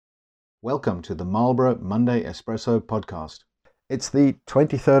Welcome to the Marlborough Monday Espresso podcast. It's the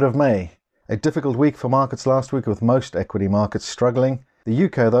 23rd of May. A difficult week for markets last week with most equity markets struggling. The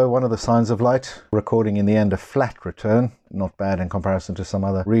UK though, one of the signs of light, recording in the end a flat return. Not bad in comparison to some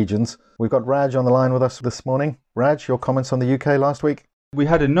other regions. We've got Raj on the line with us this morning. Raj, your comments on the UK last week? We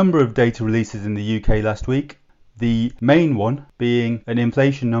had a number of data releases in the UK last week. The main one being an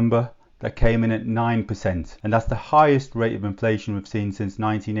inflation number that came in at 9%, and that's the highest rate of inflation we've seen since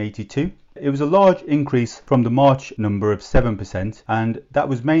 1982. It was a large increase from the March number of 7%, and that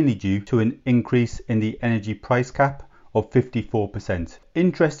was mainly due to an increase in the energy price cap of 54%.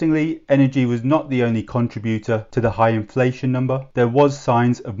 Interestingly, energy was not the only contributor to the high inflation number. There was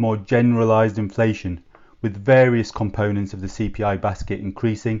signs of more generalised inflation, with various components of the CPI basket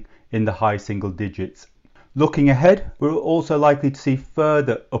increasing in the high single digits. Looking ahead, we're also likely to see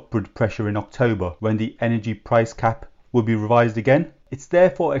further upward pressure in October when the energy price cap will be revised again. It's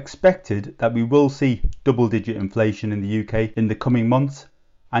therefore expected that we will see double-digit inflation in the UK in the coming months,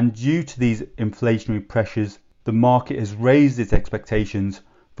 and due to these inflationary pressures, the market has raised its expectations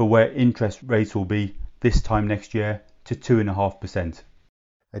for where interest rates will be this time next year to 2.5%.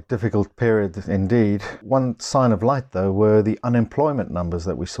 A difficult period indeed. One sign of light though were the unemployment numbers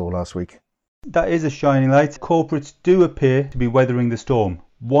that we saw last week. That is a shining light. Corporates do appear to be weathering the storm.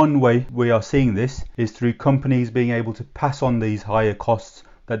 One way we are seeing this is through companies being able to pass on these higher costs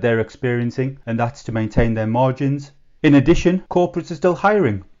that they're experiencing, and that's to maintain their margins. In addition, corporates are still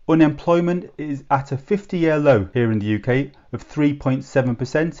hiring. Unemployment is at a 50-year low here in the UK of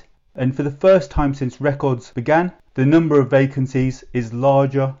 3.7%, and for the first time since records began, the number of vacancies is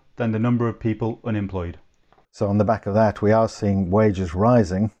larger than the number of people unemployed. So on the back of that, we are seeing wages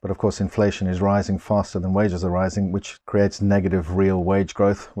rising, but of course inflation is rising faster than wages are rising, which creates negative real wage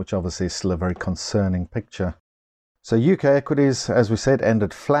growth, which obviously is still a very concerning picture. So UK equities, as we said,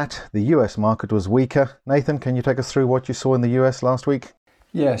 ended flat. The US market was weaker. Nathan, can you take us through what you saw in the US last week?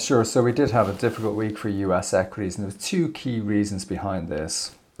 Yeah, sure. So we did have a difficult week for US equities, and there were two key reasons behind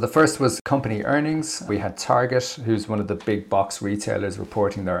this. The first was company earnings. We had Target, who's one of the big box retailers,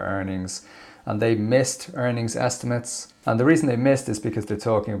 reporting their earnings, and they missed earnings estimates. And the reason they missed is because they're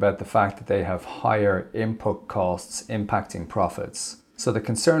talking about the fact that they have higher input costs impacting profits. So the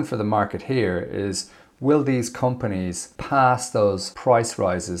concern for the market here is, will these companies pass those price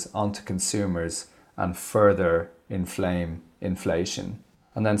rises onto consumers and further inflame inflation?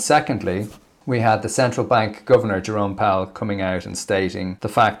 And then secondly, we had the central bank governor Jerome Powell coming out and stating the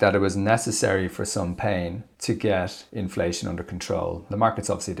fact that it was necessary for some pain to get inflation under control. The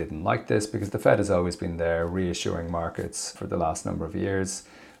markets obviously didn't like this because the Fed has always been there reassuring markets for the last number of years,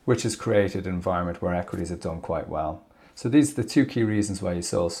 which has created an environment where equities have done quite well. So these are the two key reasons why you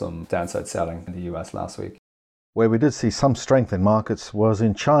saw some downside selling in the US last week. Where we did see some strength in markets was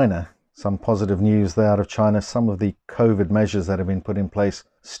in China. Some positive news there out of China. Some of the COVID measures that have been put in place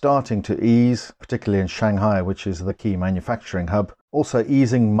starting to ease, particularly in Shanghai, which is the key manufacturing hub. Also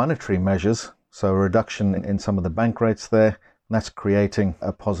easing monetary measures, so a reduction in some of the bank rates there. And that's creating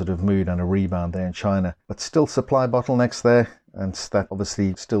a positive mood and a rebound there in China. But still supply bottlenecks there, and that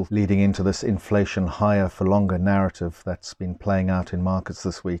obviously still leading into this inflation higher for longer narrative that's been playing out in markets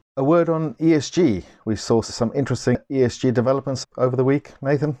this week. A word on ESG. We saw some interesting ESG developments over the week.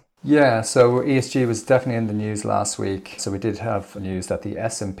 Nathan? Yeah, so ESG was definitely in the news last week. So we did have news that the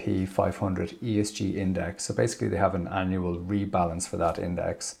S&P 500 ESG index, so basically they have an annual rebalance for that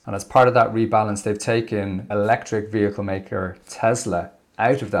index. And as part of that rebalance, they've taken electric vehicle maker Tesla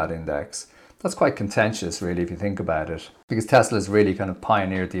out of that index. That's quite contentious, really, if you think about it, because Tesla's really kind of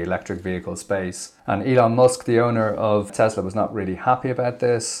pioneered the electric vehicle space. And Elon Musk, the owner of Tesla, was not really happy about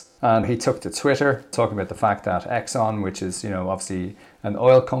this. And he took to Twitter, talking about the fact that Exxon, which is, obviously an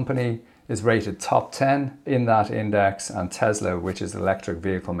oil company, is rated top 10 in that index. And Tesla, which is an electric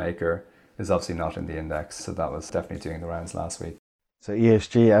vehicle maker, is obviously not in the index. So that was definitely doing the rounds last week. So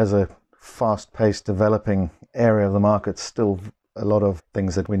ESG, as a fast-paced developing area of the market, still a lot of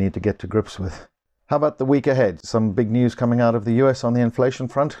things that we need to get to grips with. How about the week ahead? Some big news coming out of the US on the inflation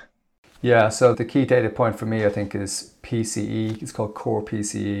front? Yeah, so the key data point for me, I think, is PCE. It's called core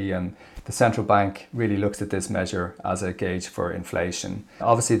PCE, and the central bank really looks at this measure as a gauge for inflation.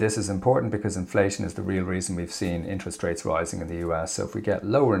 Obviously, this is important because inflation is the real reason we've seen interest rates rising in the US. So if we get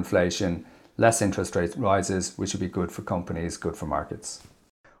lower inflation, less interest rate rises, which would be good for companies, good for markets.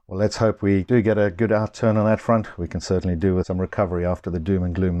 Well, let's hope we do get a good outturn on that front. We can certainly do with some recovery after the doom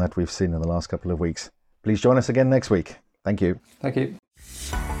and gloom that we've seen in the last couple of weeks. Please join us again next week. Thank you. Thank you.